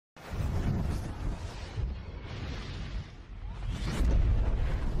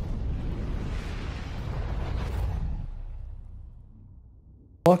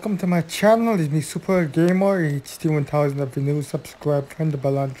Welcome to my channel. It's me, Super Gamer HD1000. If you're new, subscribe, turn the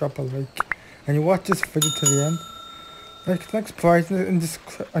bell on, drop a like, and you watch this video to the end. Next prize in this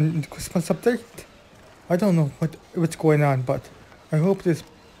Christmas update. I don't know what's going on, but I hope this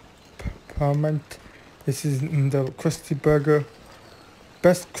permanent. This is the Krusty Burger,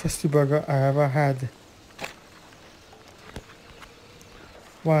 best Krusty Burger I ever had.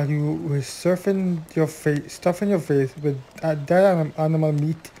 While you were stuffing your face with dead animal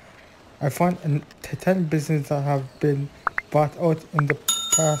meat, I found 10 businesses that have been bought out in the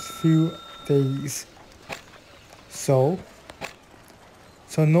past few days. So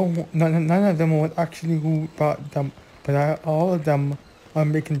none of them were actually who bought them, but all of them are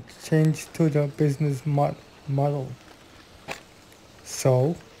making change to the business model.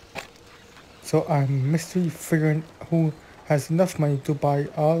 So I'm mystery figuring who has enough money to buy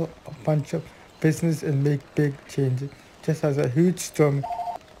a bunch of business and make big changes. Just as a huge storm,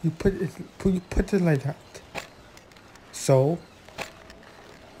 you put it like that. So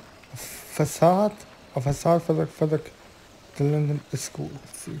a facade for the school.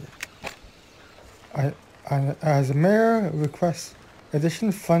 Let's see. I as a mayor request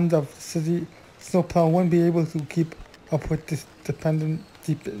additional fund of the city. Snowplow won't be able to keep up with this dependent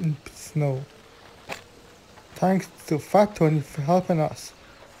deep in snow. Thanks to Fat Tony for helping us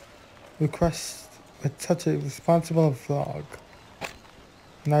request with such a responsible vlog.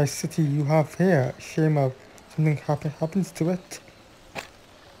 Nice city you have here. Shame of something happens to it.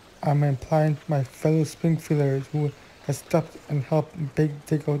 I'm implying my fellow Springfielders who has stopped and helped dig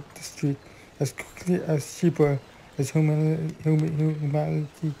out the street as quickly as cheaper as humanity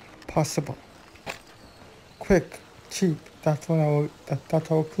possible. Quick, cheap. That's our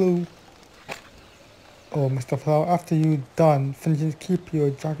clue. Oh, Mr. Flower, after you're done, keep your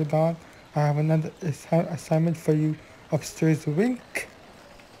jacket on. I have another assignment for you upstairs. Wink.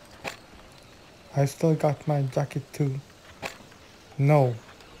 I still got my jacket too. No.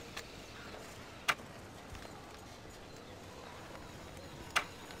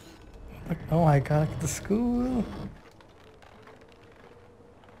 Oh, I gotta get to school.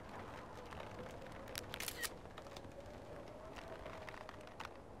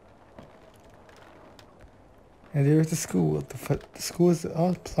 And there's the school. The school is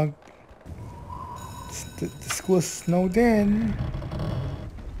all plugged. The school is snowed in.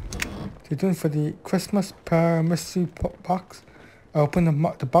 They're doing for the Christmas pair mystery box. I'll open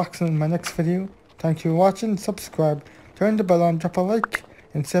the box in my next video. Thank you for watching. Subscribe, turn the bell on, drop a like,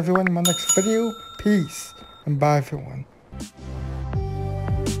 and see everyone in my next video. Peace and bye everyone.